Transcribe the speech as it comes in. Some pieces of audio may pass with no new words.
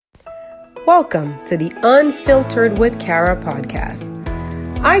Welcome to the Unfiltered with Kara podcast.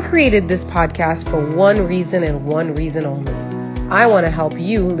 I created this podcast for one reason and one reason only. I want to help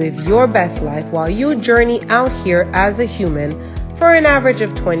you live your best life while you journey out here as a human for an average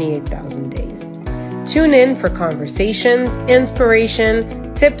of 28,000 days. Tune in for conversations,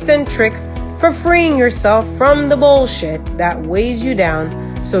 inspiration, tips and tricks for freeing yourself from the bullshit that weighs you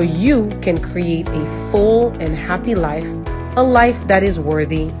down so you can create a full and happy life, a life that is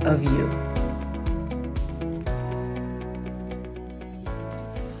worthy of you.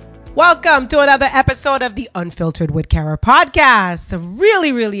 Welcome to another episode of the Unfiltered with Kara podcast.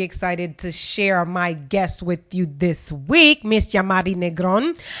 Really excited to share my guest with you this week, Miss Yamari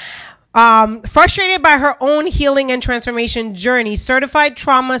Negron. Frustrated by her own healing and transformation journey, certified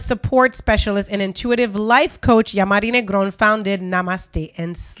trauma support specialist and intuitive life coach, Yamari Negron founded Namaste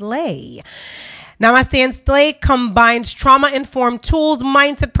and Slay. Namaste and Slay combines trauma-informed tools,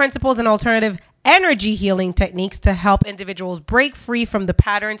 mindset principles, and alternative energy healing techniques to help individuals break free from the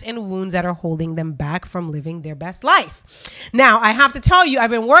patterns and wounds that are holding them back from living their best life. Now, I have to tell you, I've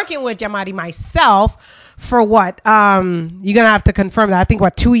been working with Yamari myself for what? You're going to have to confirm that. I think,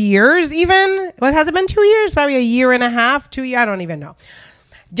 2 years even? What has it been 2 years? Probably a year and a half, 2 years. I don't even know.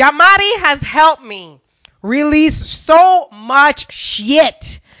 Yamari has helped me release so much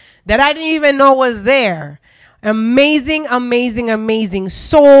shit that I didn't even know was there. Amazing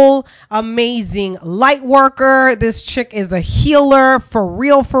soul, amazing light worker. This chick is a healer for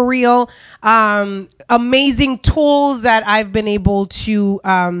real. Amazing tools that I've been able to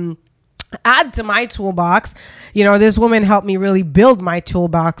add to my toolbox. You know, this woman helped me really build my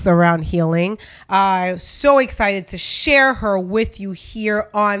toolbox around healing. So excited to share her with you here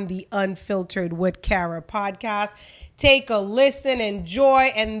on the Unfiltered with Kara podcast. Take a listen,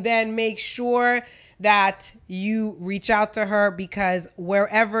 enjoy, and then make sure that you reach out to her, because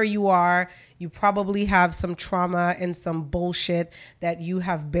wherever you are, you probably have some trauma and some bullshit that you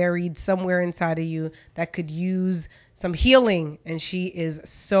have buried somewhere inside of you that could use some healing. And she is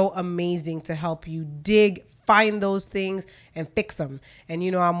so amazing to help you find those things and fix them. And you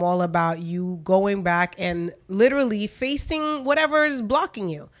know, I'm all about you going back and literally facing whatever is blocking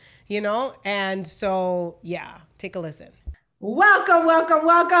you, you know? And so, yeah, take a listen. Welcome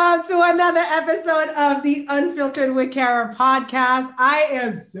to another episode of the Unfiltered with Kara podcast. I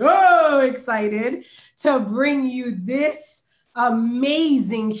am so excited to bring you this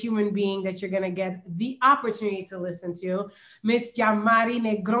amazing human being that you're going to get the opportunity to listen to, Miss Yamari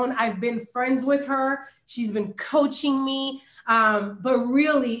Negron. I've been friends with her. She's been coaching me, but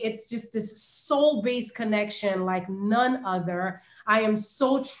really it's just this soul-based connection like none other. I am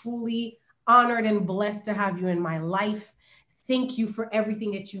so truly honored and blessed to have you in my life. Thank you for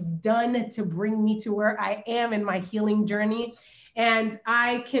everything that you've done to bring me to where I am in my healing journey. And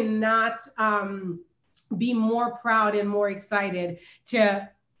I cannot be more proud and more excited to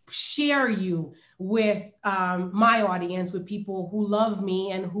share you with my audience, with people who love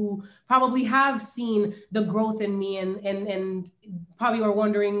me and who probably have seen the growth in me and probably are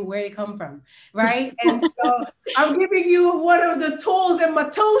wondering where they come from, right? And so I'm giving you one of the tools in my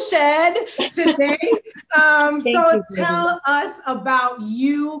tool shed today. So tell us about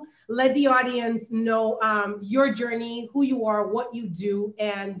you. Let the audience know your journey, who you are, what you do,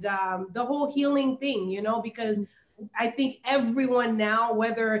 and the whole healing thing, you know, because I think everyone now,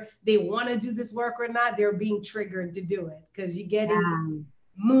 whether they want to do this work or not, they're being triggered to do it, because you get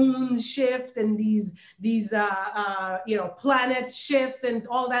moon shift and these planet shifts and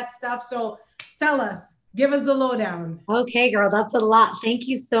all that stuff. So tell us, give us the lowdown. Okay, girl, that's a lot. Thank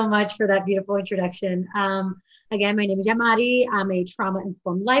you so much for that beautiful introduction. Again, my name is Yamari. I'm a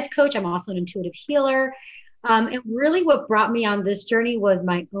trauma-informed life coach. I'm also an intuitive healer. And really what brought me on this journey was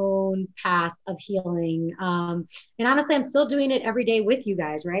my own path of healing. And honestly, I'm still doing it every day with you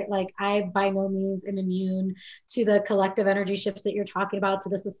guys, right? Like, I by no means am immune to the collective energy shifts that you're talking about, to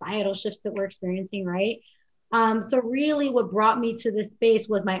the societal shifts that we're experiencing, right? So really what brought me to this space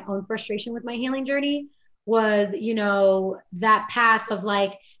was my own frustration with my healing journey, was, that path of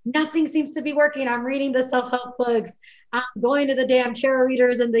like, nothing seems to be working. I'm reading the self-help books. I'm going to the damn tarot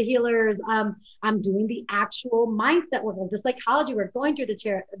readers and the healers. I'm doing the actual mindset work, like the psychology work, going through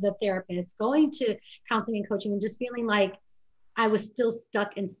the therapist, going to counseling and coaching, and just feeling like I was still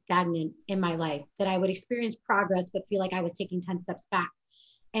stuck and stagnant in my life, that I would experience progress, but feel like I was taking 10 steps back.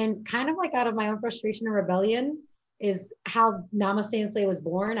 And kind of like out of my own frustration and rebellion is how Namaste and Slay was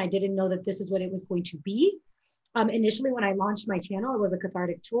born. I didn't know that this is what it was going to be. Initially, when I launched my channel, it was a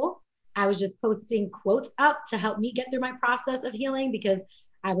cathartic tool. I was just posting quotes up to help me get through my process of healing, because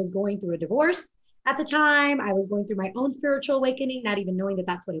I was going through a divorce at the time. I was going through my own spiritual awakening, not even knowing that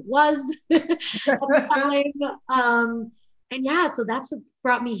that's what it was at the time. And yeah, so that's what's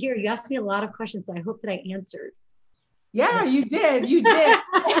brought me here. You asked me a lot of questions, so I hope that I answered. Yeah, you did. You did.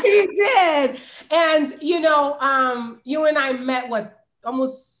 You did. And you and I met what,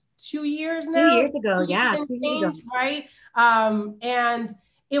 almost 2 years Two now? years ago, 2 years yeah, and 2 years ago. change, right? And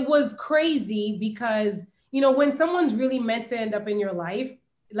it was crazy because, when someone's really meant to end up in your life,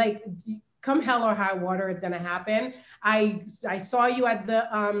 like come hell or high water, it's gonna happen. I saw you at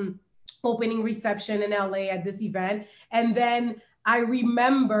the opening reception in LA at this event, and then I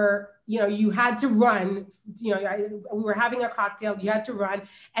remember, you had to run. We were having a cocktail. You had to run,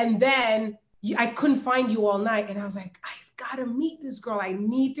 and then I couldn't find you all night, and I was like, I've got to meet this girl. I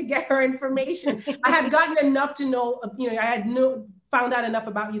need to get her information. I had gotten enough to know, I had found out enough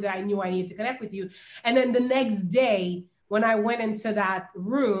about you that I knew I needed to connect with you. And then the next day, when I went into that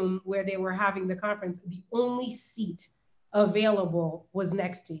room where they were having the conference, the only seat available was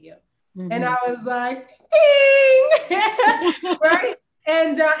next to you. And Mm-hmm. I was like, ding, right?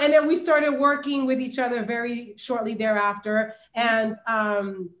 And then we started working with each other very shortly thereafter. And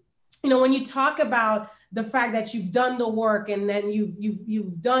when you talk about the fact that you've done the work and then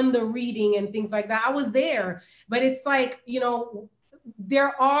you've done the reading and things like that, I was there. But it's like,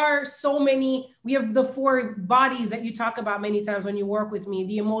 there are so many. We have the four bodies that you talk about many times when you work with me,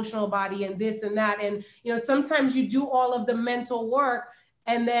 the emotional body and this and that. And sometimes you do all of the mental work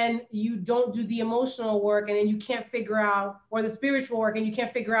and then you don't do the emotional work, and then you can't figure out, or the spiritual work, and you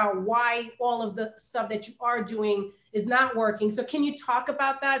can't figure out why all of the stuff that you are doing is not working. So can you talk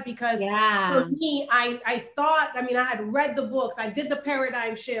about that? Because for Yeah. me, I thought, I had read the books, I did the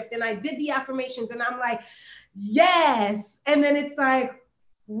paradigm shift, and I did the affirmations, and I'm like, yes. And then it's like,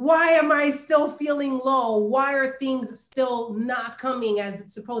 why am I still feeling low? Why are things still not coming as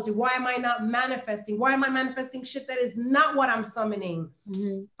it's supposed to? Why am I not manifesting? Why am I manifesting shit that is not what I'm summoning?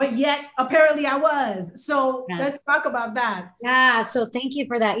 Mm-hmm. But yet, apparently, I was. So Yes. let's talk about that. Yeah, so thank you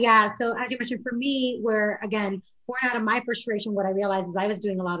for that. Yeah, so as you mentioned, for me, where again, born out of my frustration, what I realized is I was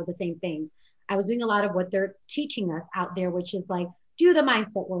doing a lot of the same things. I was doing a lot of what they're teaching us out there, which is like do the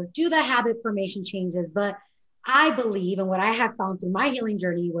mindset work, do the habit formation changes. But I believe, and what I have found through my healing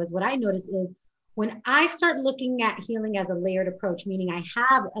journey was what I noticed is when I start looking at healing as a layered approach, meaning I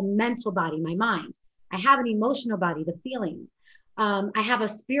have a mental body, my mind, I have an emotional body, the feelings, I have a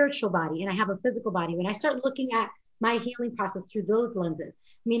spiritual body, and I have a physical body. When I start looking at my healing process through those lenses,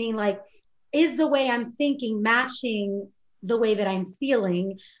 meaning like, is the way I'm thinking matching the way that I'm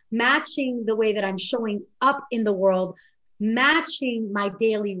feeling, matching the way that I'm showing up in the world, matching my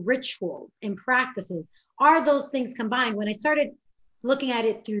daily rituals and practices? Are those things combined? When I started looking at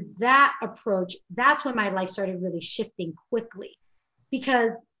it through that approach, that's when my life started really shifting quickly.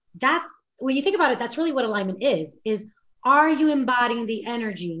 Because that's when you think about it, that's really what alignment is are you embodying the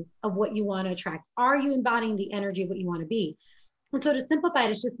energy of what you want to attract? Are you embodying the energy of what you want to be? And so to simplify it,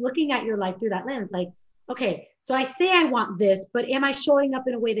 it's just looking at your life through that lens. Like, okay, so I say I want this, but am I showing up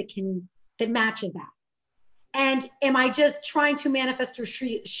in a way that matches that? And am I just trying to manifest through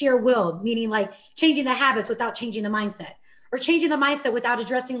sheer will, meaning like changing the habits without changing the mindset, or changing the mindset without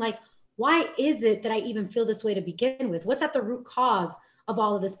addressing like, why is it that I even feel this way to begin with? What's at the root cause of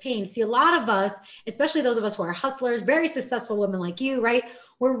all of this pain? See, a lot of us, especially those of us who are hustlers, very successful women like you, right?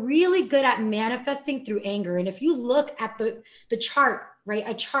 We're really good at manifesting through anger. And if you look at the chart, right,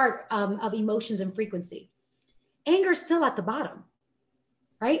 a chart of emotions and frequency, anger is still at the bottom,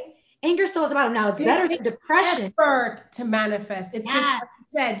 right? Anger is still at the bottom. Now it's better It than takes depression. effort to manifest. It takes, Yes, like you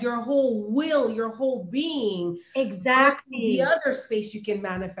said, your whole will, your whole being, versus the exactly. other space you can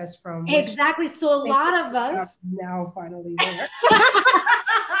manifest from, which Exactly. So a I think lot of I'm us, now finally there.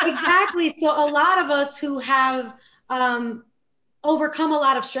 exactly. So a lot of us who have um, overcome a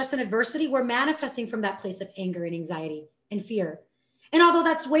lot of stress and adversity, we're manifesting from that place of anger and anxiety and fear. And although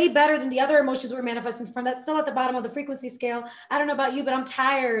that's way better than the other emotions we're manifesting from, that's still at the bottom of the frequency scale. I don't know about you, but I'm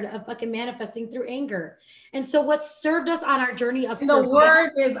tired of fucking manifesting through anger. And so what served us on our journey of And the survival?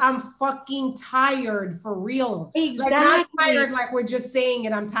 word is I'm fucking tired for real. Like not Exactly. tired like we're just saying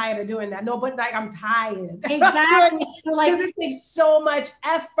it. I'm tired of doing that. No, but like I'm tired of doing Exactly. it So because like, it takes so much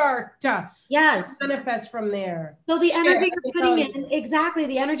effort to yes. manifest from there. So the Shit, energy let you're me putting tell in, you. exactly,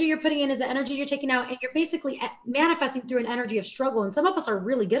 the energy you're putting in is the energy you're taking out, and you're basically manifesting through an energy of struggle. And some of us are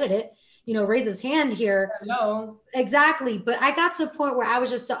really good at it. Raise his hand here. Hello. Exactly. But I got to a point where I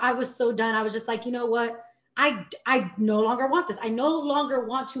was so done. I was just like, you know what? I no longer want this. I no longer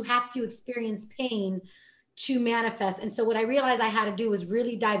want to have to experience pain to manifest. And so what I realized I had to do was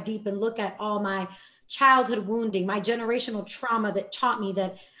really dive deep and look at all my childhood wounding, my generational trauma that taught me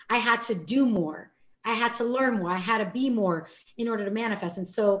that I had to do more. I had to learn more. I had to be more in order to manifest. And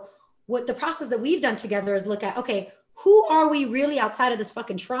so what the process that we've done together is look at, okay, who are we really outside of this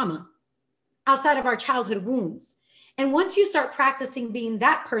fucking trauma, outside of our childhood wounds? And once you start practicing being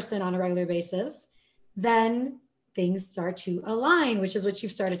that person on a regular basis, then things start to align, which is what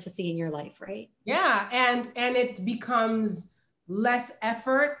you've started to see in your life, right? Yeah, and it becomes less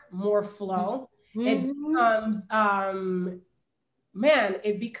effort, more flow. It becomes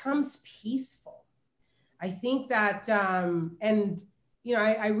it becomes peaceful. I think that and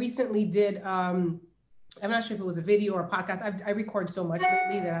I recently did I'm not sure if it was a video or a podcast. I record so much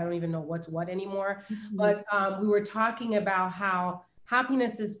lately that I don't even know what's what anymore. But we were talking about how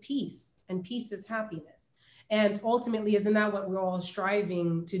happiness is peace and peace is happiness. And ultimately, isn't that what we're all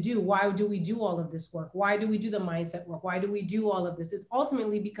striving to do? Why do we do all of this work? Why do we do the mindset work? Why do we do all of this? It's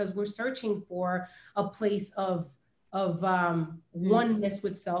ultimately because we're searching for a place of oneness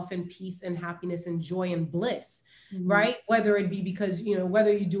with self and peace and happiness and joy and bliss, right? Whether it be because,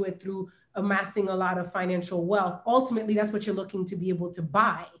 whether you do it through amassing a lot of financial wealth, ultimately that's what you're looking to be able to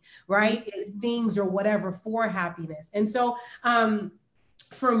buy, right? Is things or whatever for happiness. And so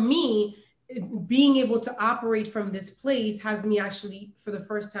for me, being able to operate from this place has me actually, for the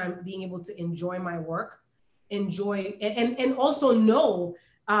first time, being able to enjoy my work, enjoy and also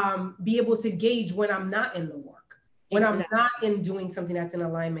be able to gauge when I'm not in the work, when I'm not in doing something that's in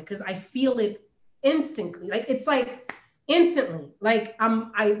alignment, because I feel it instantly. Like it's like instantly, like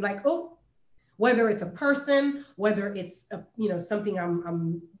oh, whether it's a person, whether it's something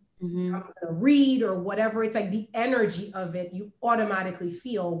I'm gonna read or whatever, it's like the energy of it you automatically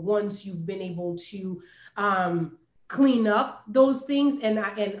feel once you've been able to clean up those things and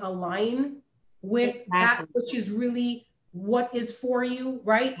align with that which is really what is for you,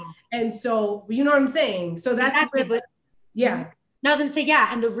 right? And so you know what I'm saying? So that's yeah. Now I was going to say,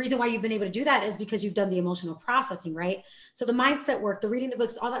 yeah. And the reason why you've been able to do that is because you've done the emotional processing, right? So the mindset work, the reading the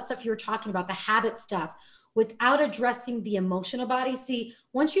books, all that stuff you were talking about, the habit stuff, without addressing the emotional body. See,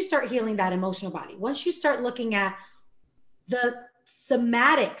 once you start healing that emotional body, once you start looking at the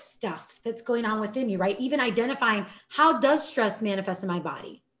somatic stuff that's going on within you, right? Even identifying how does stress manifest in my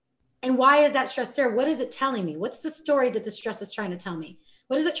body? And why is that stress there? What is it telling me? What's the story that the stress is trying to tell me?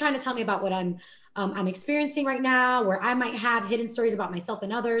 What is it trying to tell me about what I'm experiencing right now, where I might have hidden stories about myself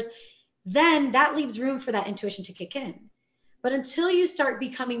and others? Then that leaves room for that intuition to kick in. But until you start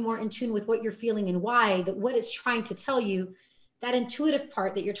becoming more in tune with what you're feeling and why, that what it's trying to tell you, that intuitive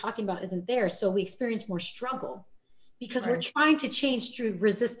part that you're talking about isn't there. So we experience more struggle because we're trying to change through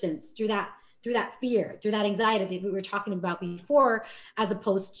resistance, through that fear, through that anxiety that we were talking about before, as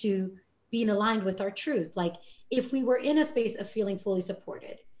opposed to being aligned with our truth. Like if we were in a space of feeling fully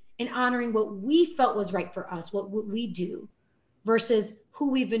supported and honoring what we felt was right for us, what we do, versus who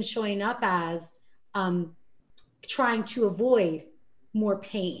we've been showing up as, trying to avoid more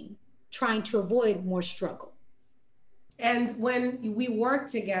pain, trying to avoid more struggle. And when we work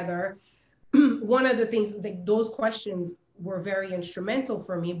together, one of the things, those questions were very instrumental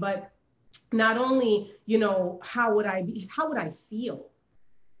for me, but not only, how would I feel?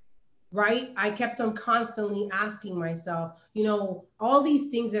 Right? I kept on constantly asking myself, all these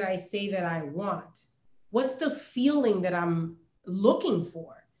things that I say that I want, what's the feeling that I'm looking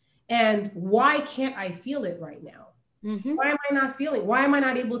for? And why can't I feel it right now? Why am I not feeling? Why am I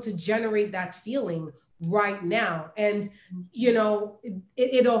not able to generate that feeling right now? And,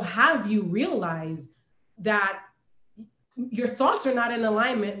 it'll have you realize that your thoughts are not in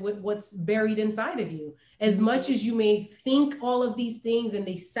alignment with what's buried inside of you. As much as you may think all of these things and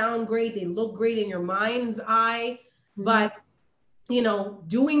they sound great, they look great in your mind's eye, but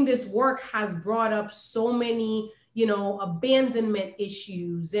doing this work has brought up so many, abandonment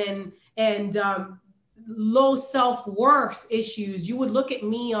issues and low self-worth issues. You would look at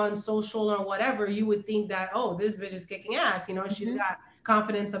me on social or whatever, you would think that, oh, this bitch is kicking ass, she's got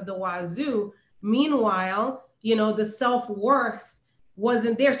confidence of the wazoo. Meanwhile, the self-worth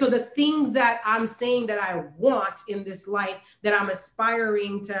wasn't there. So the things that I'm saying that I want in this life, that I'm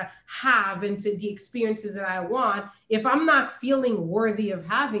aspiring to have, and to the experiences that I want, if I'm not feeling worthy of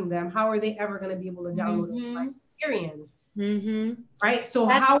having them, how are they ever going to be able to download my experience? Right? So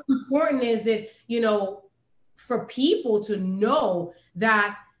how important is it, for people to know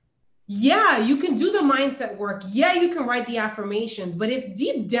that, yeah, you can do the mindset work. Yeah, you can write the affirmations. But if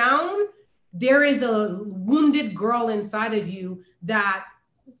deep down there is a wounded girl inside of you that,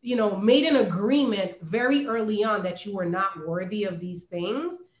 made an agreement very early on that you were not worthy of these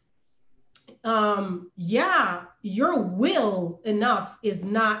things, your will enough is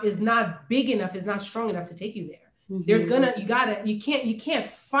not big enough, is not strong enough to take you there. You can't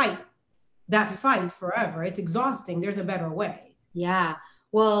fight that fight forever. It's exhausting. There's a better way. Yeah.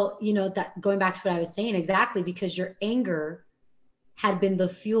 Well, that going back to what I was saying, exactly, because your anger had been the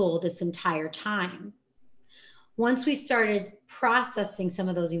fuel this entire time. Once we started processing some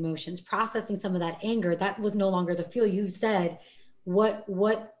of those emotions, processing some of that anger, that was no longer the fuel. You said, what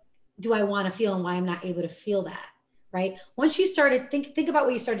do I want to feel and why I'm not able to feel that, right? Once you started, think about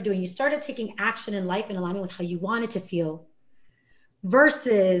what you started doing. You started taking action in life in alignment with how you wanted to feel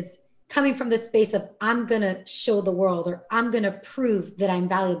versus coming from the space of I'm going to show the world or I'm going to prove that I'm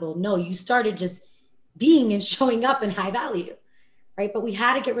valuable. No, you started just being and showing up in high value. Right? But we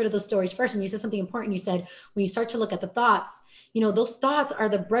had to get rid of those stories first. And you said something important. You said, when you start to look at the thoughts, those thoughts are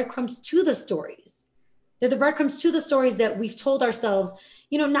the breadcrumbs to the stories. They're the breadcrumbs to the stories that we've told ourselves,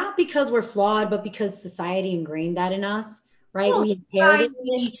 not because we're flawed, but because society ingrained that in us, right? Well, We inherited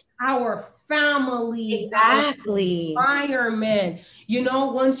it. Our family, exactly. Our environment.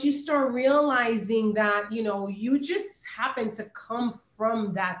 Once you start realizing that, you just happen to come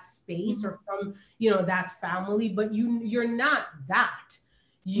from that space or from, that family, but you're not that.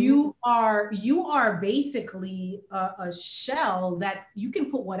 You are basically a shell that you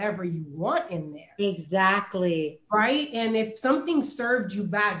can put whatever you want in there. Exactly. Right? And if something served you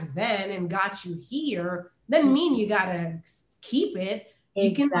back then and got you here, doesn't mean you gotta keep it.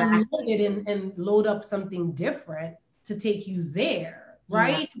 You can unload it and load up something different to take you there,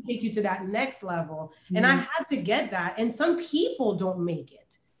 right? To take you to that next level. And I had to get that. And some people don't make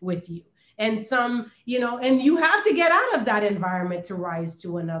it with you. And some, and you have to get out of that environment to rise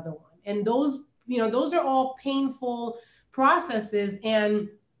to another one. And those are all painful processes. And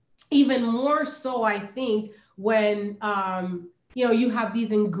even more so, I think, when you have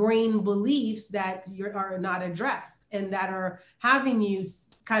these ingrained beliefs that are not addressed and that are having you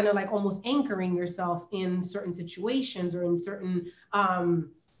kind of like almost anchoring yourself in certain situations or in certain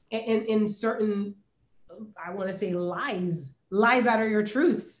in certain, I want to say, lies that are your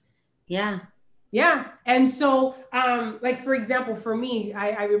truths. Yeah. Yeah. And so, like, for example, for me,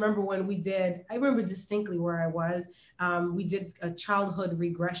 I remember when I remember distinctly where I was. We did a childhood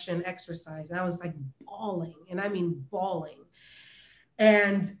regression exercise and I was like bawling, and I mean bawling.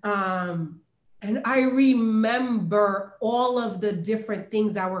 And I remember all of the different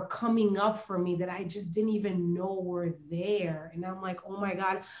things that were coming up for me that I just didn't even know were there. And I'm like, oh my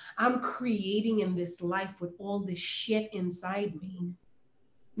God, I'm creating in this life with all this shit inside me.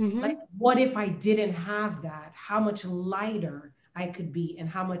 Like, what if I didn't have that? How much lighter I could be and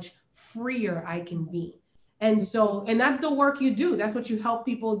how much freer I can be. And so, and that's the work you do. That's what you help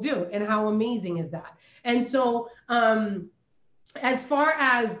people do. And how amazing is that? And so, as far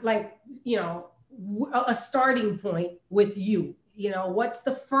as like, a starting point with you, what's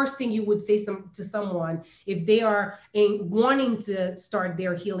the first thing you would say to someone if they are wanting to start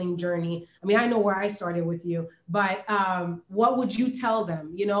their healing journey? I mean, I know where I started with you, but what would you tell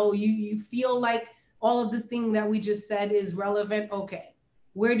them? You feel like all of this thing that we just said is relevant. Okay.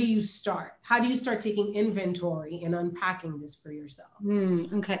 Where do you start? How do you start taking inventory and unpacking this for yourself?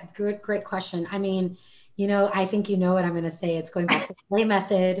 Okay. Good. Great question. I mean, I think you know what I'm going to say. It's going back to the play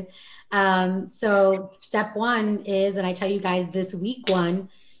method. So step one is, and I tell you guys this week one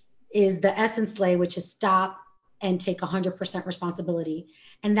is the essence lay, which is stop and take 100% responsibility.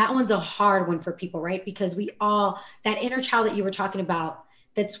 And that one's a hard one for people, right? Because that inner child that you were talking about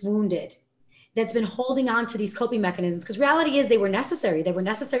that's wounded, that's been holding on to these coping mechanisms, because reality is they were necessary. They were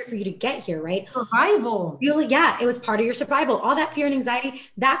necessary for you to get here, right? Survival. Really, yeah, it was part of your survival. All that fear and anxiety,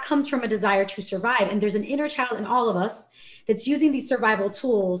 that comes from a desire to survive. And there's an inner child in all of us that's using these survival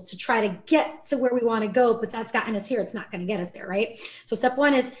tools to try to get to where we want to go, but that's gotten us here. It's not going to get us there, right? So step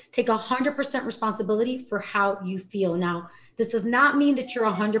one is take 100% responsibility for how you feel. Now, this does not mean that you're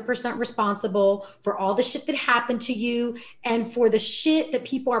 100% responsible for all the shit that happened to you and for the shit that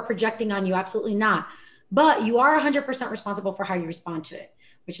people are projecting on you. Absolutely not. But you are 100% responsible for how you respond to it,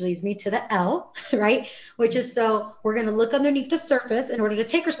 which leads me to the L, right? Which is, so we're going to look underneath the surface. In order to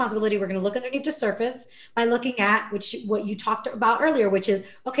take responsibility, we're going to look underneath the surface by looking at what you talked about earlier, which is,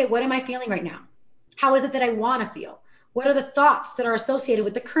 okay, what am I feeling right now? How is it that I want to feel? What are the thoughts that are associated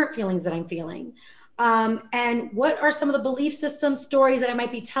with the current feelings that I'm feeling? And what are some of the belief systems, stories that I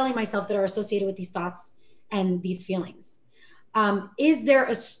might be telling myself that are associated with these thoughts and these feelings? Is there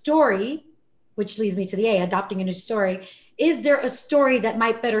a story, which leads me to the A, adopting a new story? Is there a story that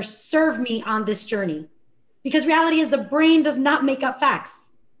might better serve me on this journey? Because reality is the brain does not make up facts.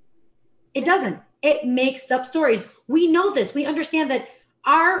 It doesn't. It makes up stories. We know this. We understand that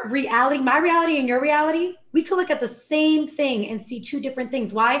our reality, my reality and your reality, we could look at the same thing and see two different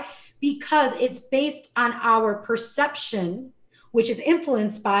things. Why? because it's based on our perception, which is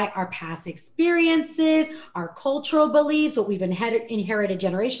influenced by our past experiences, our cultural beliefs, what we've inherited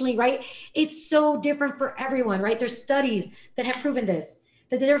generationally, right? It's so different for everyone, right? There's studies that have proven this,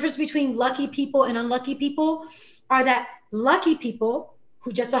 that the difference between lucky people and unlucky people are that lucky people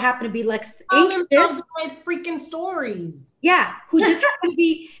who just so happen to be less anxious, freaking stories. yeah, who just happen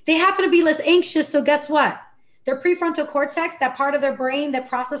to be less anxious. So guess what? Their prefrontal cortex, that part of their brain that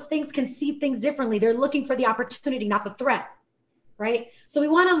processes things, can see things differently. They're looking for the opportunity, not the threat, right? So we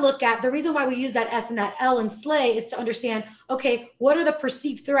want to look at, the reason why we use that S and that L in slay is to understand, okay, what are the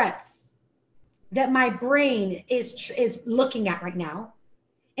perceived threats that my brain is looking at right now?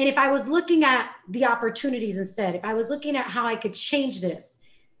 And if I was looking at the opportunities instead, if I was looking at how I could change this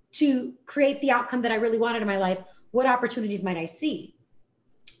to create the outcome that I really wanted in my life, what opportunities might I see?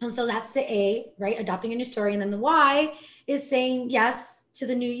 And so that's the A, right? Adopting a new story. And then the Y is saying yes to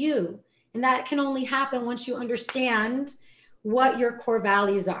the new you. And that can only happen once you understand what your core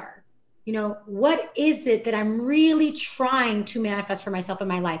values are. You know, what is it that I'm really trying to manifest for myself in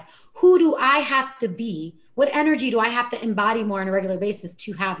my life? Who do I have to be? What energy do I have to embody more on a regular basis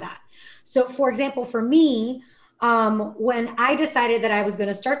to have that? So, for example, for me, when I decided that I was going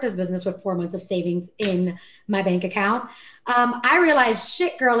to start this business with 4 months of savings in my bank account, I realized,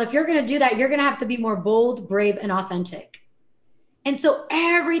 shit, girl, if you're going to do that, you're going to have to be more bold, brave, and authentic. And so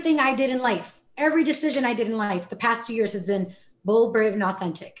everything I did in life, every decision I did in life, the past 2 years has been bold, brave, and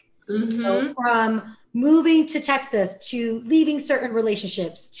authentic. Mm-hmm. So from moving to Texas to leaving certain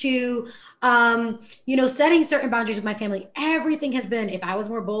relationships to, setting certain boundaries with my family, everything has been, if I was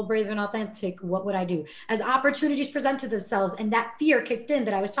more bold, brave, and authentic, what would I do? As opportunities presented themselves and that fear kicked in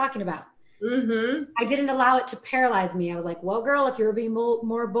that I was talking about, I didn't allow it to paralyze me. I was like, well, girl, if you were being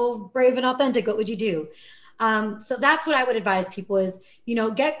more bold, brave, and authentic, what would you do? So that's what I would advise people is,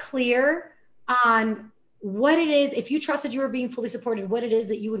 get clear on what it is. If you trusted you were being fully supported, what it is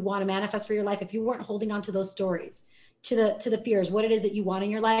that you would want to manifest for your life. If you weren't holding on to those stories, to the fears, what it is that you want in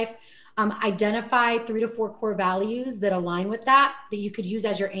your life. Identify 3 to 4 core values that align with that you could use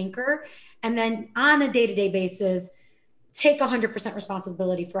as your anchor. And then on a day-to-day basis, take 100%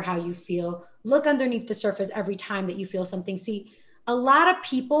 responsibility for how you feel. Look underneath the surface every time that you feel something. See, a lot of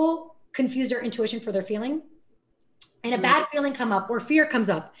people confuse their intuition for their feeling. And a bad feeling come up or fear comes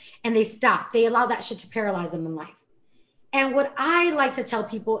up and they stop. They allow that shit to paralyze them in life. And what I like to tell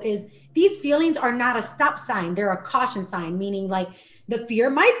people is these feelings are not a stop sign. They're a caution sign, meaning like the fear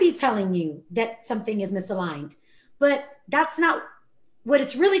might be telling you that something is misaligned, but that's not what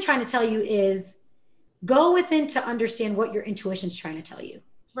it's really trying to tell you. Is go within to understand what your intuition is trying to tell you.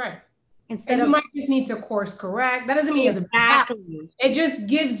 Right. And you might just need to course correct. That doesn't mean you have to exactly. It just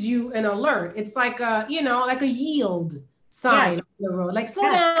gives you an alert. It's like a yield sign on the road. Like slow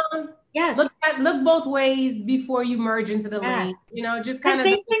down. Yes. Look both ways before you merge into the lane. Just kind of.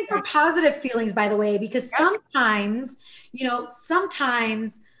 Same thing for positive feelings, by the way, because sometimes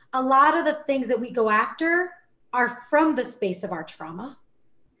a lot of the things that we go after are from the space of our trauma,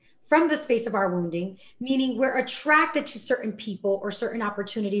 from the space of our wounding, meaning we're attracted to certain people or certain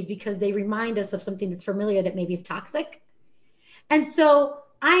opportunities because they remind us of something that's familiar that maybe is toxic. And so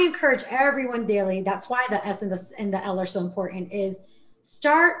I encourage everyone daily, that's why the S and the L are so important, is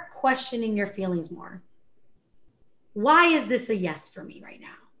start questioning your feelings more. Why is this a yes for me right now?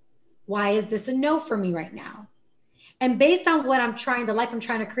 Why is this a no for me right now? And based on what the life I'm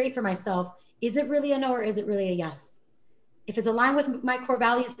trying to create for myself, is it really a no or is it really a yes? If it's aligned with my core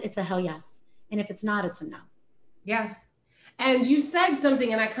values, it's a hell yes. And if it's not, it's a no. Yeah. And you said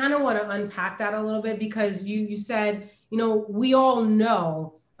something, and I kind of want to unpack that a little bit, because you said, we all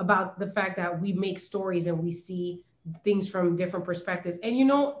know about the fact that we make stories and we see things from different perspectives. And,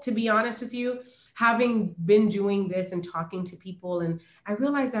 to be honest with you, having been doing this and talking to people, and I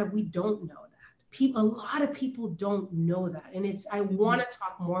realized that we don't know that. A lot of people don't know that. And I want to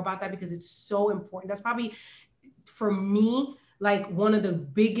talk more about that because it's so important. That's probably, for me, like one of the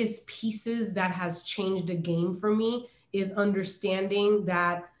biggest pieces that has changed the game for me is understanding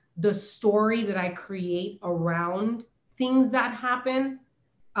that the story that I create around things that happen,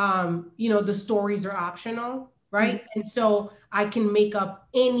 the stories are optional, right? Mm-hmm. And so I can make up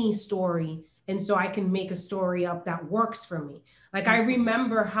any story. And so I can make a story up that works for me. Like, I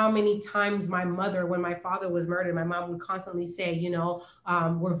remember how many times my mother, when my father was murdered, my mom would constantly say,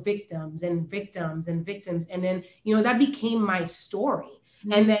 we're victims and victims and victims. And then, that became my story.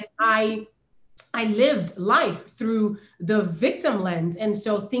 Mm-hmm. And then I lived life through the victim lens. And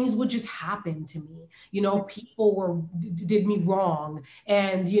so things would just happen to me. People did me wrong.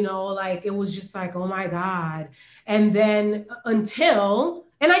 And, it was just like, oh my God. And then until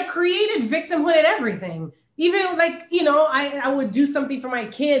And I created victimhood in everything. Even like, I would do something for my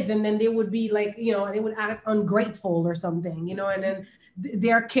kids and then they would be like, they would act ungrateful or something, and then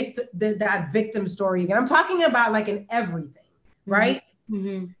they're kicked that victim story again. I'm talking about like in everything, right?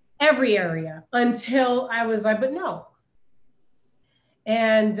 Mm-hmm. Every area, until I was like, but no.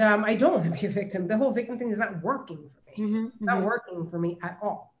 And I don't want to be a victim. The whole victim thing is not working for me. Mm-hmm. It's not working for me at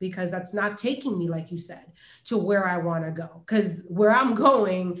all, because that's not taking me, like you said, to where I want to go. Because where I'm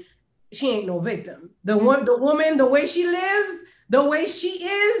going, she ain't no victim. The woman, the way she lives, the way she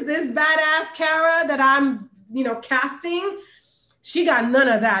is, this badass Kara that I'm, casting, she got none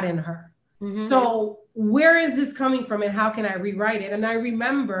of that in her. Mm-hmm. So where is this coming from and how can I rewrite it? And I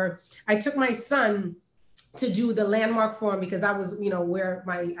remember I took my son to do the landmark forum, because that was, where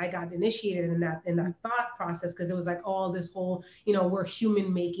I got initiated in that thought process, because it was like all this whole, we're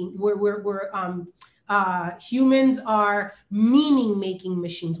humans are meaning making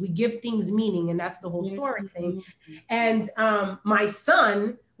machines. We give things meaning, and that's the whole story thing. And my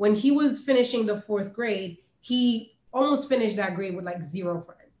son, when he was finishing the 4th grade, he almost finished that grade with like 0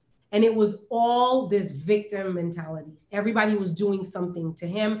 friends. And it was all this victim mentalities. Everybody was doing something to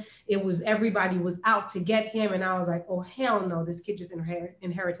him. Everybody was out to get him. And I was like, oh, hell no, this kid just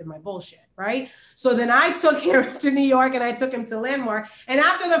inherited my bullshit, right? So then I took him to New York and I took him to Landmark. And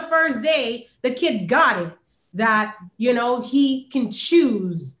after the first day, the kid got it, that, he can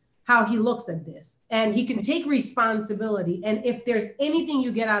choose how he looks at this and he can take responsibility. And if there's anything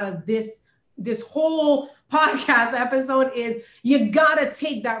you get out of this whole podcast episode, is you gotta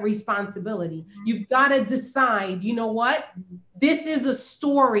take that responsibility. You gotta decide, you know what? This is a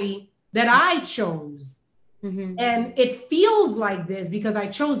story that I chose. Mm-hmm. And it feels like this because I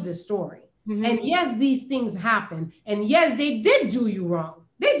chose this story. Mm-hmm. And yes, these things happen. And yes, they did do you wrong.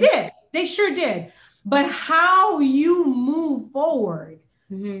 They did. They sure did. But how you move forward,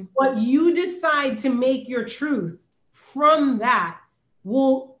 mm-hmm. what you decide to make your truth from that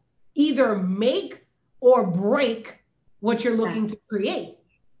will either make or break what you're looking to create.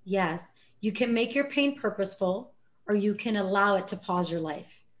 Yes. You can make your pain purposeful, or you can allow it to pause your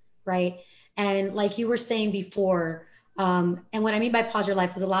life, right? And like you were saying before, and what I mean by pause your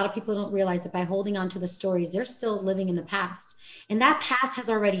life is a lot of people don't realize that by holding on to the stories, they're still living in the past. And that past has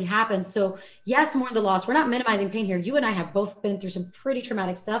already happened. So yes, mourn the loss. We're not minimizing pain here. You and I have both been through some pretty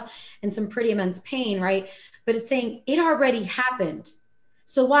traumatic stuff and some pretty immense pain, right? But it's saying it already happened.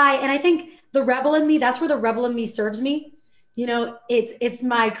 So why? And I think the rebel in me, that's where the rebel in me serves me. It's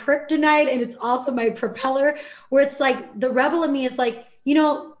my kryptonite, and it's also my propeller, where it's like the rebel in me is like,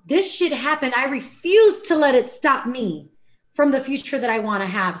 this shit happened. I refuse to let it stop me from the future that I want to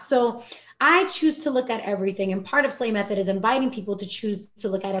have. So I choose to look at everything. And part of Slay Method is inviting people to choose to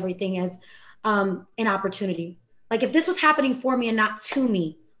look at everything as an opportunity. Like if this was happening for me and not to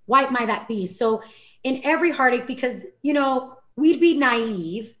me, why might that be? So in every heartache, because, we'd be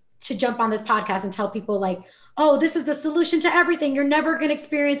naive to jump on this podcast and tell people like, oh, this is the solution to everything. You're never going to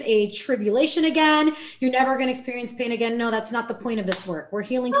experience a tribulation again. You're never going to experience pain again. No, that's not the point of this work. We're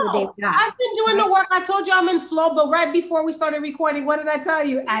healing to the day we die. I've been doing the work. I told you I'm in flow, but right before we started recording, what did I tell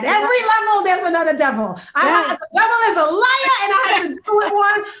you? At every level, there's another devil. The devil is a liar, and I had to deal with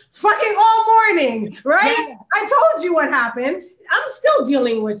one fucking all morning, right? Yeah. I told you what happened. I'm still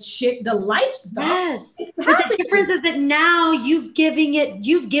dealing with shit, the life stuff. Yes. But the difference is that now you've given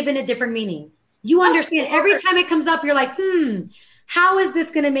it different meaning. You understand every time it comes up, you're like, how is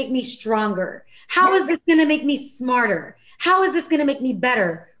this going to make me stronger? How is this going to make me smarter? How is this going to make me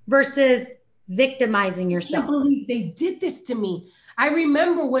better versus victimizing yourself? I can't believe they did this to me. I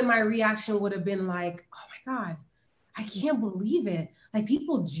remember when my reaction would have been like, oh my God, I can't believe it. Like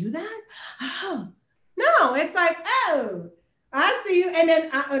people do that? Oh, no, it's like, oh, I see you. And then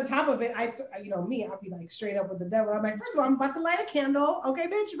on top of it, I'll be like straight up with the devil. I'm like, first of all, I'm about to light a candle. Okay,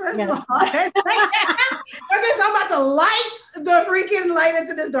 bitch, first of all. Okay, so I'm about to light the freaking light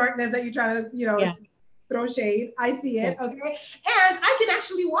into this darkness that you're trying to, throw shade. I see it. Yeah. Okay. And I can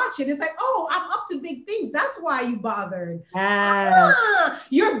actually watch it. It's like, oh, I'm up to big things. That's why you bothered.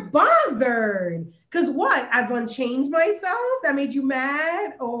 You're bothered. Because what? I've unchanged myself? That made you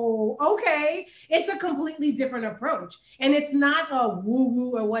mad? Oh, okay. It's a completely different approach. And it's not a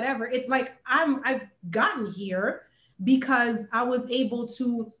woo-woo or whatever. It's like I've gotten here because I was able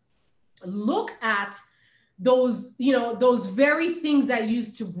to look at those very things that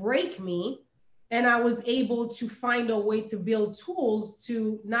used to break me. And I was able to find a way to build tools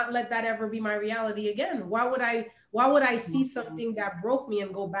to not let that ever be my reality again. Why would I see something that broke me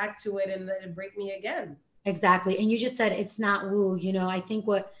and go back to it and let it break me again? Exactly. And you just said it's not woo. I think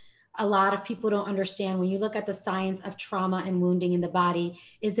what a lot of people don't understand when you look at the science of trauma and wounding in the body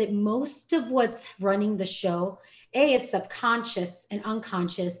is that most of what's running the show, A, is subconscious and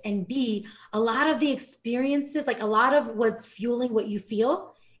unconscious, and B, a lot of the experiences, like a lot of what's fueling what you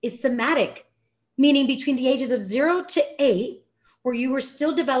feel is somatic, meaning between the ages of 0 to 8, where you were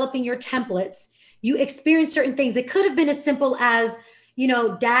still developing your templates, you experienced certain things. It could have been as simple as,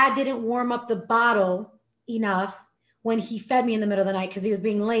 dad didn't warm up the bottle enough when he fed me in the middle of the night because he was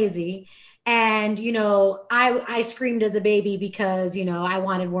being lazy. And, I screamed as a baby because, I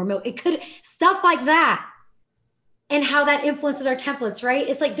wanted more milk. It could, stuff like that. And how that influences our templates, right?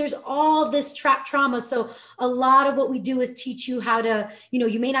 It's like there's all this trapped trauma. So a lot of what we do is teach you how to,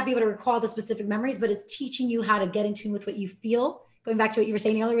 you may not be able to recall the specific memories, but it's teaching you how to get in tune with what you feel. Going back to what you were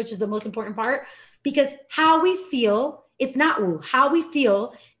saying earlier, which is the most important part, because how we feel, it's not woo, how we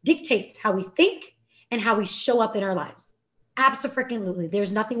feel dictates how we think and how we show up in our lives. Absolutely.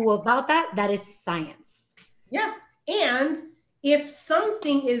 There's nothing woo about that. That is science. Yeah. And if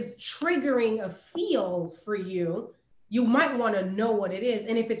something is triggering a feel for you, you might want to know what it is.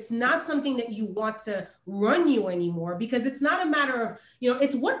 And if it's not something that you want to run you anymore, because it's not a matter of,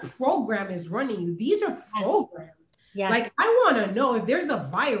 it's what program is running you. These are programs. Yes. Like, I want to know if there's a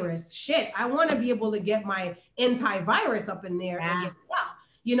virus, shit, I want to be able to get my antivirus up in there and get it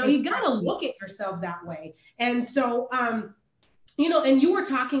out. You got to look at yourself that way. And so, and you were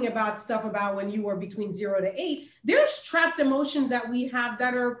talking about stuff about when you were between 0 to 8, there's trapped emotions that we have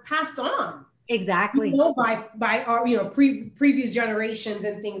that are passed on. Exactly. By our, previous generations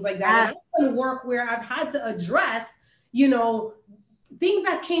and things like that. And I've done work where I've had to address, things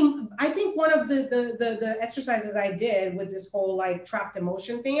that came. I think one of the exercises I did with this whole like trapped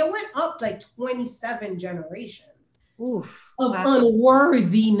emotion thing, it went up like 27 generations of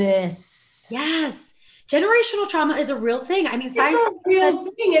unworthiness. Yes. Generational trauma is a real thing. I mean, it's a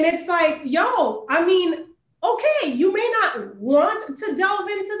real thing. And it's like, okay, you may not want to delve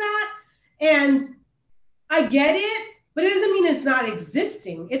into that. And I get it, but it doesn't mean it's not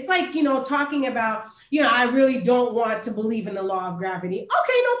existing. It's like, talking about, I really don't want to believe in the law of gravity.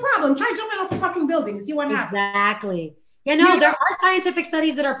 Okay, no problem. Try jumping off a fucking building and see what happens. Exactly. There are scientific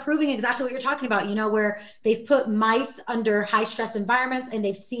studies that are proving exactly what you're talking about, where they've put mice under high stress environments and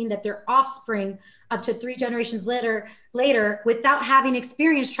they've seen that their offspring up to 3 generations later, without having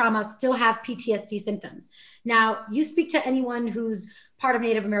experienced trauma, still have PTSD symptoms. Now, you speak to anyone who's part of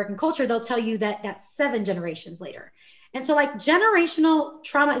Native American culture, they'll tell you that that's 7 generations later. And so like generational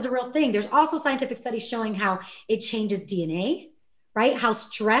trauma is a real thing. There's also scientific studies showing how it changes DNA, right? How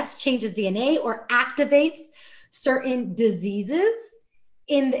stress changes DNA or activates certain diseases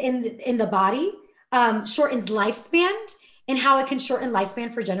in the body, shortens lifespan, and how it can shorten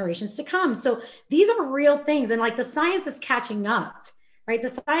lifespan for generations to come. So these are real things. And like the science is catching up. Right?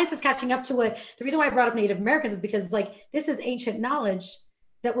 The science is catching up to the reason why I brought up Native Americans is because like this is ancient knowledge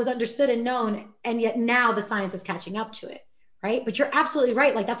that was understood and known, and yet now the science is catching up to it, right? But you're absolutely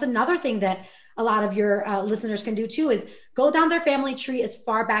right. Like that's another thing that a lot of your listeners can do too, is go down their family tree as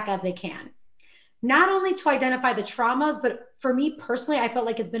far back as they can. Not only to identify the traumas, but for me personally, I felt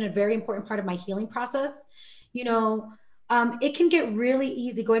like it's been a very important part of my healing process. It can get really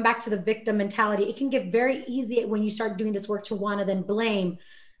easy going back to the victim mentality. It can get very easy when you start doing this work to want to then blame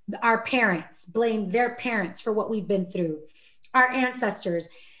our parents, blame their parents for what we've been through, our ancestors.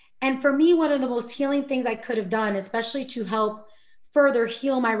 And for me, one of the most healing things I could have done, especially to help further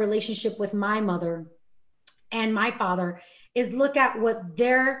heal my relationship with my mother and my father, is look at what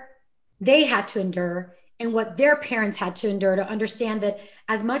they had to endure and what their parents had to endure to understand that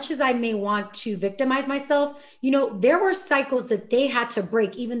as much as I may want to victimize myself, there were cycles that they had to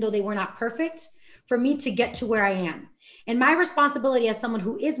break, even though they were not perfect, for me to get to where I am. And my responsibility as someone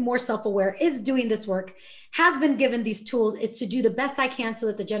who is more self-aware, is doing this work, has been given these tools, is to do the best I can so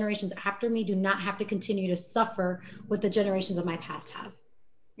that the generations after me do not have to continue to suffer what the generations of my past have.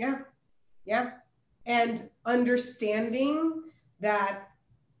 Yeah. Yeah. And understanding that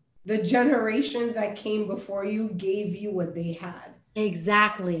the generations that came before you gave you what they had.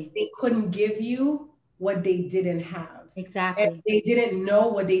 Exactly. They couldn't give you what they didn't have. Exactly. And they didn't know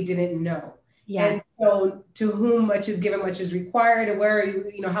what they didn't know. Yes. And so to whom much is given, much is required, and where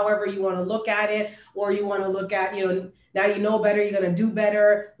however you want to look at it, or you want to look at, now you know better, you're going to do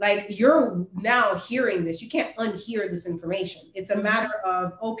better. Like you're now hearing this, you can't unhear this information. It's a matter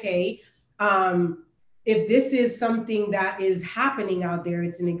of, okay, if this is something that is happening out there,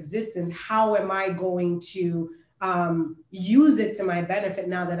 it's in existence, how am I going to use it to my benefit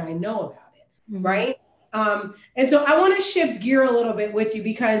now that I know about it, right? And so I want to shift gear a little bit with you,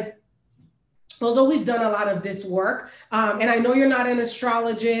 because although we've done a lot of this work, and I know you're not an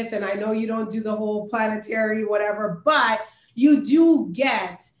astrologist, and I know you don't do the whole planetary whatever, but you do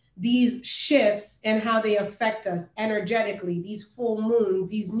get these shifts and how they affect us energetically, these full moons,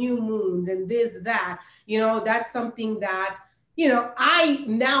 these new moons, and this, that, that's something that, I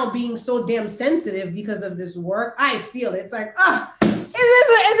now being so damn sensitive because of this work, I feel it's like, is there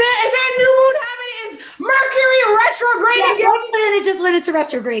a new moon happening? Is Mercury retrograde again? One planet just went into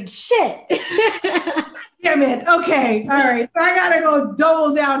retrograde. Shit. Damn it. Okay. All right. So I gotta go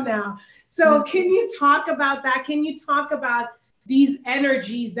double down now. So can you talk about that? Can you talk about these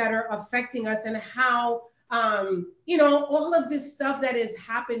energies that are affecting us and how, all of this stuff that is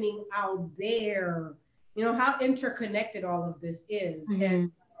happening out there, how interconnected all of this is,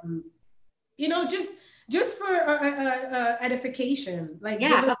 and just for edification, like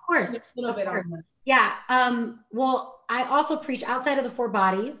yeah, of course, a little bit on that. Yeah. Well, I also preach outside of the four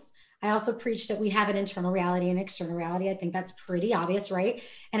bodies. I also preach that we have an internal reality and external reality. I think that's pretty obvious, right?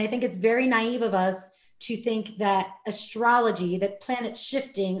 And I think it's very naive of us to think that astrology, that planets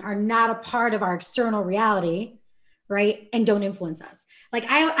shifting are not a part of our external reality, right? And don't influence us. Like,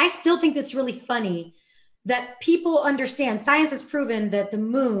 I still think that's really funny that people understand. Science has proven that the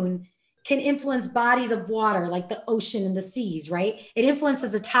moon can influence bodies of water, like the ocean and the seas, right? It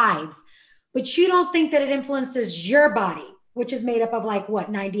influences the tides. But you don't think that it influences your body, which is made up of like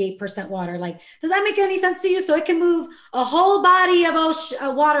what, 98% water. Like, does that make any sense to you? So it can move a whole body of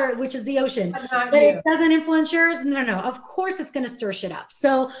water, which is the ocean, but it doesn't influence yours. No. Of course it's going to stir shit up.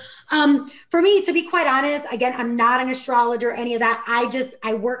 So for me, to be quite honest, again, I'm not an astrologer, any of that.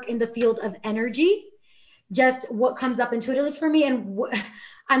 I work in the field of energy, just what comes up intuitively for me. And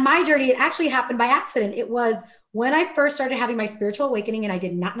on my journey, it actually happened by accident. It was when I first started having my spiritual awakening, and I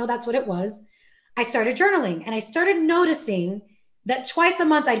did not know that's what it was. I started journaling, and I started noticing that twice a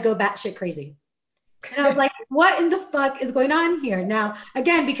month I'd go batshit crazy. And I was like, what in the fuck is going on here? Now,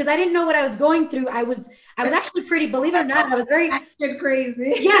 again, because I didn't know what I was going through, I was actually pretty, believe it or not, I was very batshit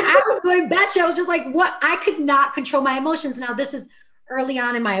crazy. Yeah, I was going batshit. I was just like, what? I could not control my emotions. Now, this is early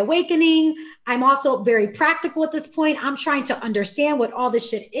on in my awakening. I'm also very practical at this point. I'm trying to understand what all this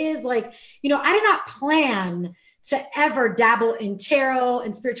shit is. Like, I did not plan to ever dabble in tarot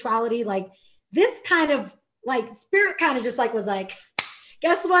and spirituality. Like, this kind of like spirit kind of just like was like,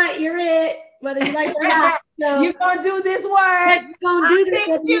 guess what? You're it, whether you like it or not. So you're gonna do this work. You're gonna do this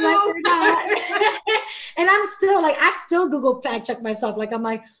whether you like it or not. And I'm still like, I still Google fact check myself. Like, I'm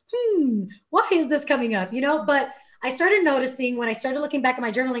like, why is this coming up? But I started noticing when I started looking back at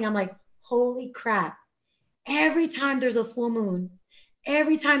my journaling, I'm like, holy crap. Every time there's a full moon,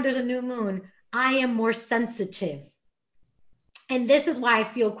 every time there's a new moon, I am more sensitive. And this is why I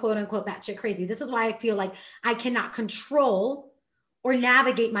feel quote unquote batshit crazy. This is why I feel like I cannot control or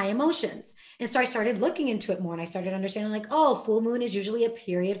navigate my emotions. And so I started looking into it more, and I started understanding like, oh, full moon is usually a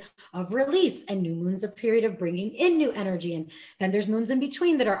period of release, and new moon's a period of bringing in new energy. And then there's moons in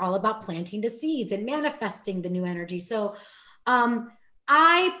between that are all about planting the seeds and manifesting the new energy. So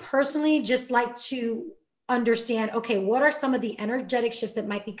I personally just like to understand, okay, what are some of the energetic shifts that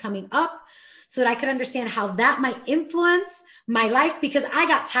might be coming up so that I could understand how that might influence my life, because I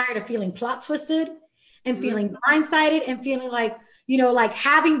got tired of feeling plot twisted and feeling blindsided and feeling like, like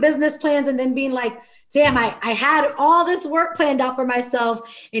having business plans and then being like, damn, I had all this work planned out for myself,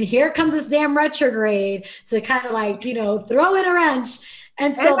 and here comes this damn retrograde to kind of like, throw in a wrench.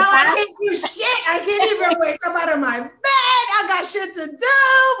 And so I can't do shit. I can't even wake up out of my bed. I got shit to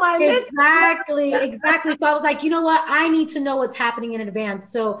do. Exactly. So I was like, you know what? I need to know what's happening in advance.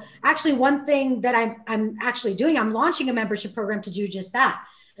 So actually, one thing that I'm actually doing, I'm launching a membership program to do just that.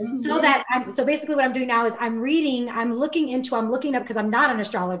 Mm-hmm. So basically what I'm doing now is I'm looking up, because I'm not an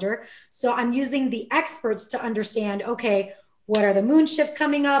astrologer. So I'm using the experts to understand, okay, what are the moon shifts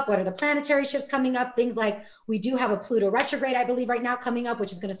coming up? What are the planetary shifts coming up? Things like, we do have a Pluto retrograde, I believe, right now coming up,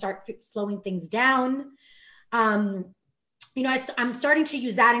 which is going to start slowing things down. I'm starting to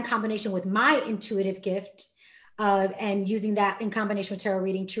use that in combination with my intuitive gift, and using that in combination with tarot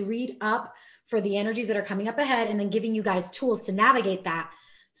reading to read up for the energies that are coming up ahead, and then giving you guys tools to navigate that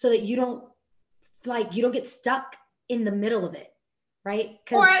so that you don't get stuck in the middle of it. Right?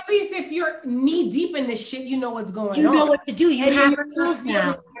 Or at least if you're knee deep in this shit, you know what's going on. You know what to do. You have tools now.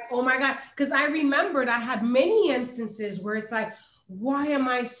 Like, oh my God. Because I remembered I had many instances where it's like, why am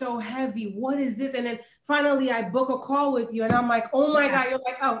I so heavy? What is this? And then finally I book a call with you, and I'm like, oh my God. You're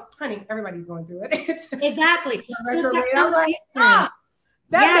like, oh, honey, everybody's going through it. Exactly. I'm like, that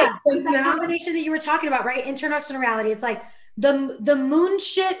makes sense now. That combination that you were talking about, right? Internal, external reality. It's like the moon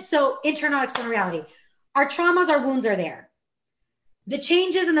shit. So internal, external reality. Our traumas, our wounds are there. the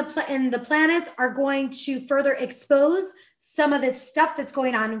changes in the planets are going to further expose some of the stuff that's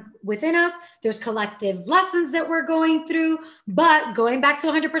going on within us. There's collective lessons that we're going through, but going back to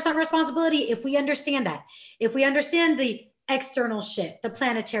 100% responsibility, if we understand that, if we understand the external shit, the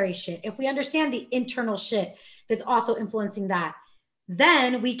planetary shit, if we understand the internal shit that's also influencing that,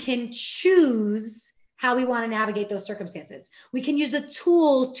 then we can choose how we want to navigate those circumstances. We can use the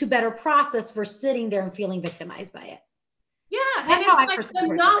tools to better process versus sitting there and feeling victimized by it. Yeah, and That's how I it's like personally the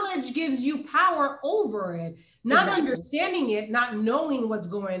work with it. knowledge gives you power over it. Not Exactly. understanding it, not knowing what's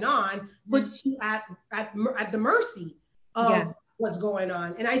going on, Mhm. puts you at the mercy Yeah. of what's going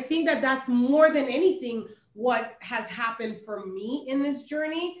on. And I think that that's more than anything what has happened for me in this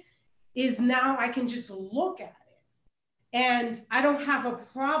journey is now I can just look at it. And I don't have a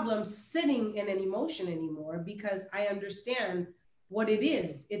problem sitting in an emotion anymore because I understand what it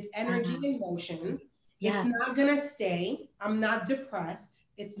is. It's energy Yeah. in motion. It's Yes. not gonna stay. I'm not depressed.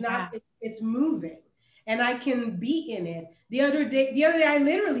 It's Yeah. not, it's moving. And I can be in it. The other day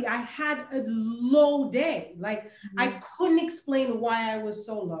I had a low day. Like I Mhm. couldn't explain why I was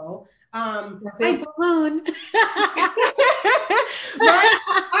so low. Scorpio I full moon. right?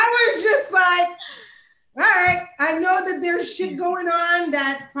 I was just like, all right, I know that there's shit going on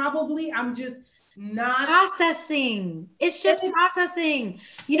that probably I'm just not. Processing. It's And just processing.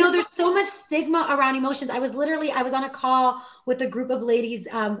 You and know, it's there's so much stigma around emotions. I was on a call with a group of ladies.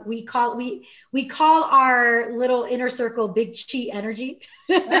 We call our little inner circle Big Chi Energy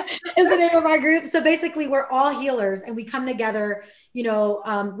is the name of our group. So basically, we're all healers, and we come together. We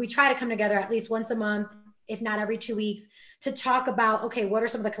try to come together at least once a month, if not every 2 weeks, to talk about, okay, what are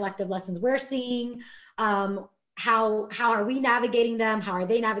some of the collective lessons we're seeing. How are we navigating them? How are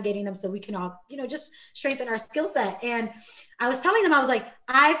they navigating them? So we can all, just strengthen our skill set. And I was telling them, I was like,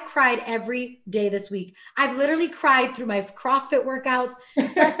 I've cried every day this week. I've literally cried through my CrossFit workouts.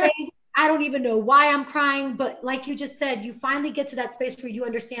 Some days I don't even know why I'm crying, but like you just said, you finally get to that space where you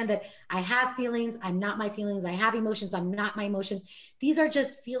understand that I have feelings, I'm not my feelings. I have emotions, I'm not my emotions. These are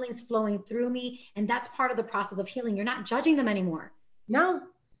just feelings flowing through me, and that's part of the process of healing. You're not judging them anymore. no,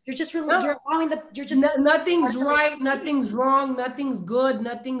 You're just no, you're allowing you're just nothing's partially. right, nothing's wrong, nothing's good,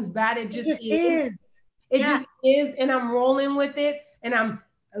 nothing's bad. It It just just is. is. It Yeah. just is, and I'm rolling with it, and I'm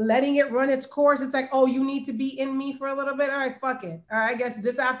letting it run its course. It's like, oh, you need to be in me for a little bit. All right, fuck it. All right, I guess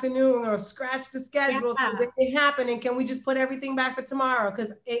this afternoon we're gonna scratch the Yeah. schedule because it ain't happening. Can we just put everything back for tomorrow?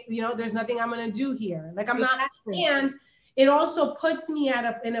 Because there's nothing I'm gonna do here. Like I'm not, Exactly. and it also puts me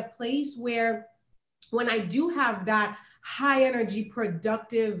in a place where when I do have that high energy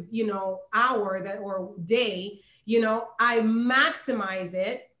productive, hour that or day, I maximize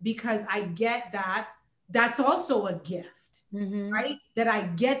it because I get that. That's also a gift, Mm-hmm. right? That I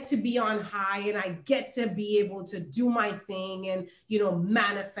get to be on high and I get to be able to do my thing and,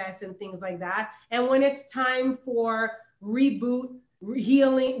 manifest and things like that. And when it's time for reboot,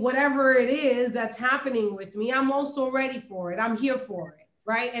 healing, whatever it is that's happening with me, I'm also ready for it. I'm here for it,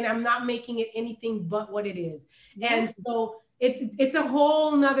 right? And I'm not making it anything but what it is. Yeah. And so it's a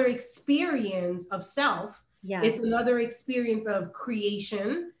whole nother experience of self. Yes. It's another experience of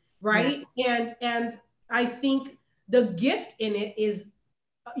creation, Yeah. right? And I think the gift in it is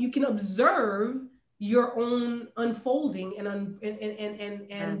you can observe your own unfolding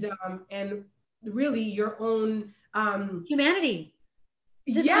Yes. and really your own Humanity.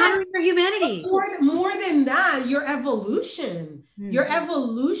 Just yeah, honoring your humanity. more than that, your Mm-hmm.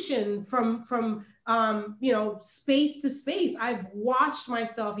 evolution from space to space. I've watched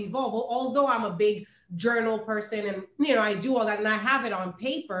myself evolve. Although I'm a big journal person, and I do all that, and I have it on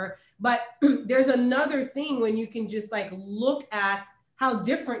paper. But there's another thing when you can just like look at how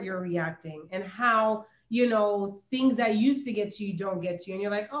different you're reacting and how things that used to get to you don't get to you, and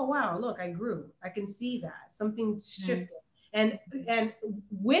you're like, oh wow, look, I grew. I can see that something Mm-hmm. shifted. And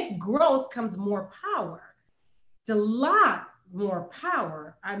with growth comes more power. It's a lot more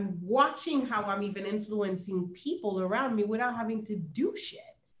power. I'm watching how I'm even influencing people around me without having to do shit.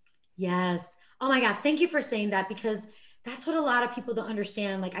 Yes. Oh my God. Thank you for saying that, because that's what a lot of people don't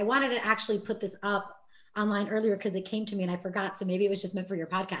understand. Like, I wanted to actually put this up online earlier because it came to me and I forgot. So maybe it was just meant for your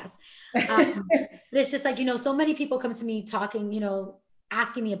podcast. But it's just like, so many people come to me talking,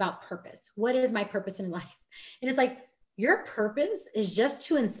 asking me about purpose. What is my purpose in life? And it's like, your purpose is just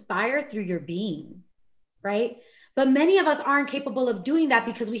to inspire through your being, right? But many of us aren't capable of doing that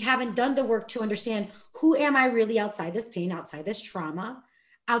because we haven't done the work to understand, who am I really outside this pain, outside this trauma,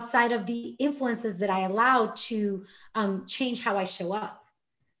 outside of the influences that I allow to change how I show up,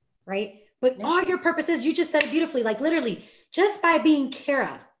 right? But Yeah. all your purposes, you just said it beautifully, like literally just by being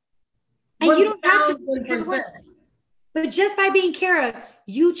Kara. And you don't have to do the kind of work. 1000%. But just by being Kara,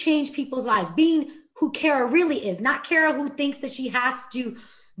 you change people's lives. Being who Kara really is, not Kara who thinks that she has to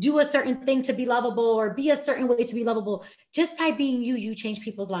do a certain thing to be lovable or be a certain way to be lovable. Just by being you, you change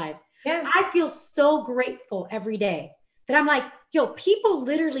people's lives. Yeah. I feel so grateful every day that I'm like, yo, people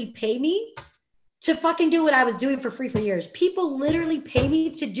literally pay me to fucking do what I was doing for free for years. People literally pay me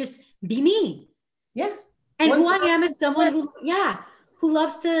to just be me. Yeah. And who I am is 100%. someone who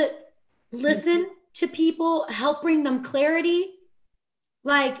loves to listen to people, help bring them clarity,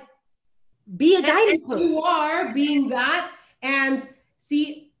 like be a And guiding you post. are being that. And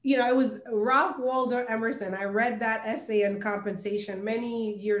see, it was Ralph Waldo Emerson. I read that essay on compensation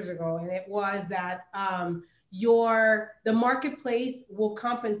many years ago, and it was that the marketplace will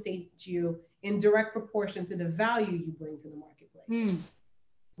compensate you in direct proportion to the value you bring to the marketplace.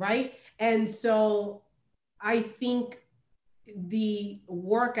 Right? And so I think the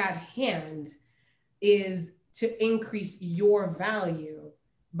work at hand is to increase your value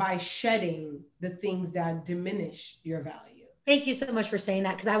by shedding the things that diminish your value. Thank you so much for saying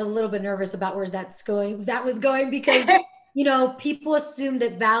that because I was a little bit nervous about where that was going because people assume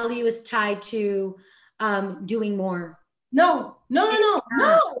that value is tied to doing more. No, no, no, no,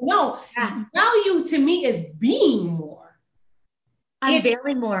 no, no. Yeah. Value to me is being more.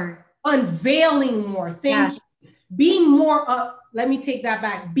 Unveiling more. Unveiling more. Thank you. Being more of, let me take that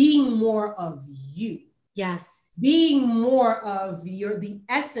back. Being more of you. Yes. Being more of the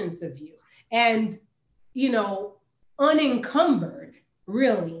essence of you. And, unencumbered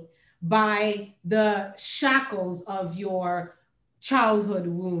really by the shackles of your childhood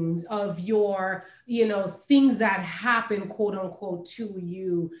wounds, of your, things that happen, quote unquote, to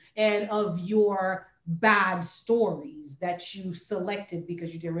you, and of your bad stories that you selected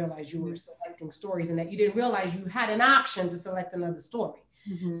because you didn't realize you were selecting stories and that you didn't realize you had an option to select another story.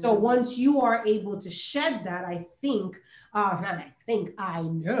 Mm-hmm. So once you are able to shed that, I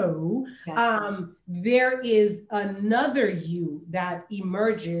know, there is another you that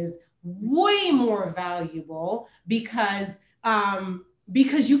emerges way more valuable because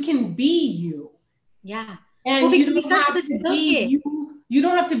you can be you. Yeah. And you don't have to be you. You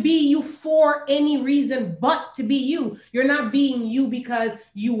don't have to be you for any reason but to be you. You're not being you because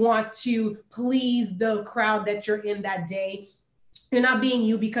you want to please the crowd that you're in that day. You're not being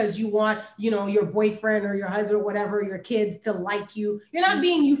you because you want, your boyfriend or your husband or whatever, your kids to like you. You're not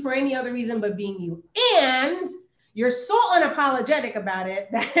being you for any other reason but being you. And you're so unapologetic about it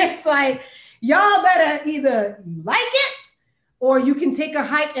that it's like, y'all better either you like it or you can take a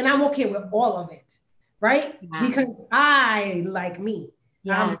hike and I'm okay with all of it, right? Yeah. Because I like me.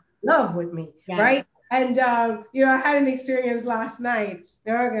 Yeah. I'm in love with me, right? And, I had an experience last night.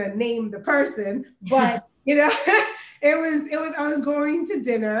 I'm not going to name the person, but, I was going to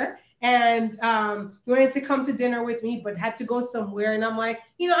dinner and he wanted to come to dinner with me, but had to go somewhere. And I'm like,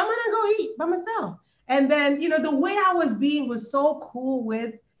 I'm going to go eat by myself. And then, the way I was being was so cool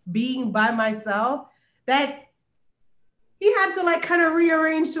with being by myself that he had to kind of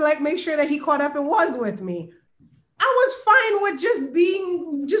rearrange to make sure that he caught up and was with me. I was fine with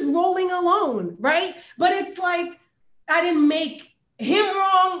just rolling alone, right? But it's like, I didn't make him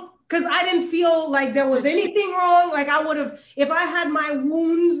wrong because I didn't feel like there was anything wrong. Like I would have, if I had my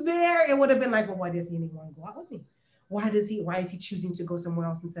wounds there, it would have been like, well, why does he even want to go out with me? Why is he choosing to go somewhere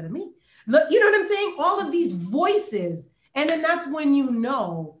else instead of me? Look, you know what I'm saying? All of these voices. And then that's when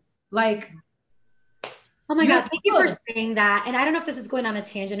oh my God, thank you for saying that. And I don't know if this is going on a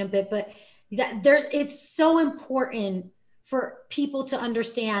tangent a bit, but it's so important for people to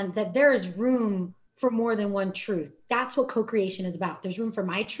understand that there is room for more than one truth. That's what co-creation is about. There's room for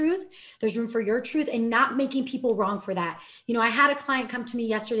my truth, there's room for your truth, and not making people wrong for that. I had a client come to me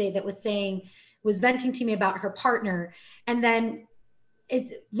yesterday that was venting to me about her partner. And then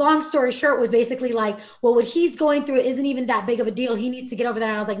long story short was basically like, well, what he's going through isn't even that big of a deal. He needs to get over that.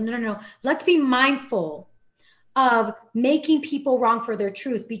 And I was like, no. Let's be mindful of making people wrong for their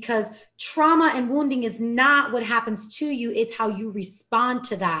truth, because trauma and wounding is not what happens to you. It's how you respond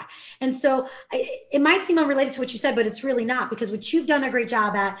to that. And so it might seem unrelated to what you said, but it's really not, because what you've done a great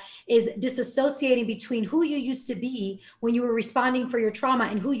job at is disassociating between who you used to be when you were responding for your trauma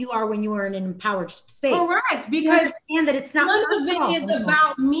and who you are when you are in an empowered space. Correct. Because that it's not none of it is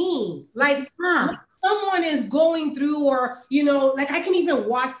about me. Someone is going through, or, I can even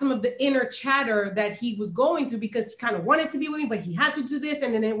watch some of the inner chatter that he was going through because he kind of wanted to be with me, but he had to do this.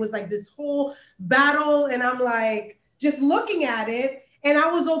 And then it was like this whole battle. And I'm like, just looking at it. And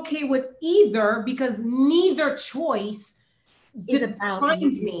I was okay with either, because neither choice defined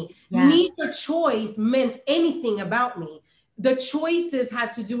me. Yeah. Neither choice meant anything about me. the choices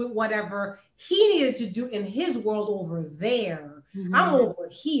had to do with whatever he needed to do in his world over there. I'm over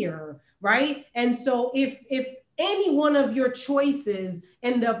here, right? And so if any one of your choices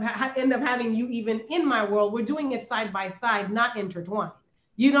end up having you even in my world, we're doing it side by side, not intertwined.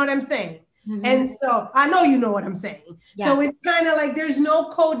 You know what I'm saying? And so I know you know what I'm saying. Yeah. So it's kind of like there's no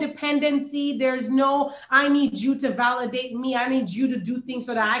codependency. There's no, I need you to validate me. I need you to do things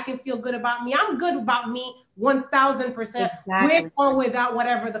so that I can feel good about me. I'm good about me 1000% with or without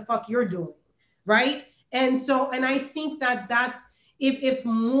whatever the fuck you're doing. Right. And so, and I think that that's, if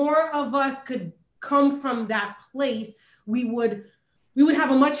more of us could come from that place, we would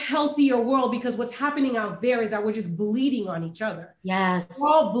have a much healthier world, because what's happening out there is that we're just bleeding on each other. Yes. We're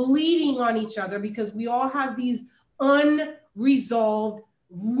all bleeding on each other because we all have these unresolved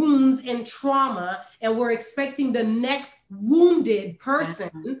wounds and trauma, and we're expecting the next wounded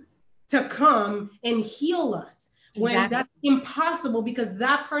person to come and heal us. When that's impossible, because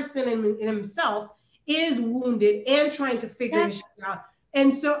that person in himself is wounded and trying to figure this shit out.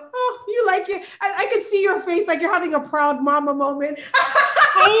 And so, you like it. I can see your face like you're having a proud mama moment.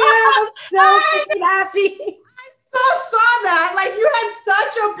 I am so happy. I so saw that. Like, you had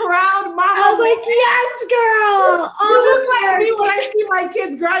such a proud mama. I was like, yes, girl. You look like me when I see my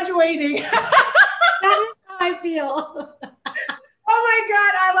kids graduating. That is how I feel. Oh my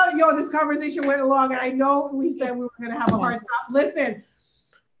God, I love this conversation went along, and I know we said we were going to have a hard stop. Listen,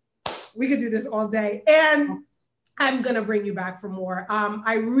 we could do this all day. And I'm going to bring you back for more.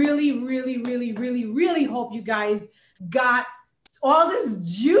 I really, really, really, really, really hope you guys got all this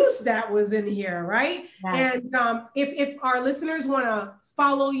juice that was in here, right? Yes. And if our listeners want to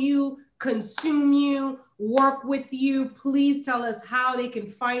follow you, consume you, work with you, please tell us how they can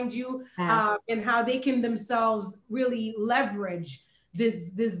find you, and how they can themselves really leverage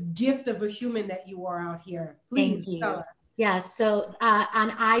this gift of a human that you are out here. Please tell us. Yeah, so on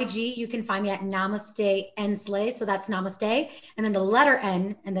IG, you can find me at Namaste N Slay. So that's Namaste, and then the letter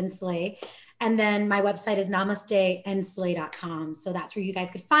N, and then Slay. And then my website is namasteandslay.com. So that's where you guys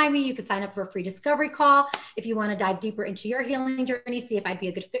could find me. You could sign up for a free discovery call if you want to dive deeper into your healing journey, see if I'd be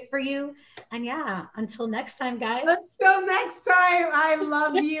a good fit for you. And yeah, until next time, guys. Until next time, I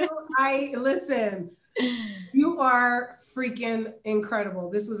love you. Listen, you are freaking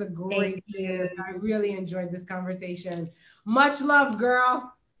incredible. This was a great day. I really enjoyed this conversation. Much love,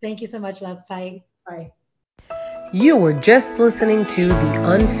 girl. Thank you so much, love. Bye. Bye. You were just listening to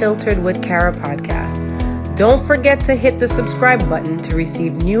the Unfiltered with Kara podcast. Don't forget to hit the subscribe button to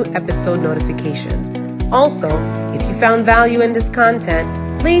receive new episode notifications. Also, if you found value in this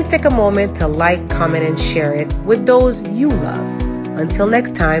content, please take a moment to like, comment, and share it with those you love. Until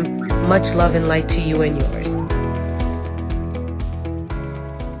next time, much love and light to you and yours.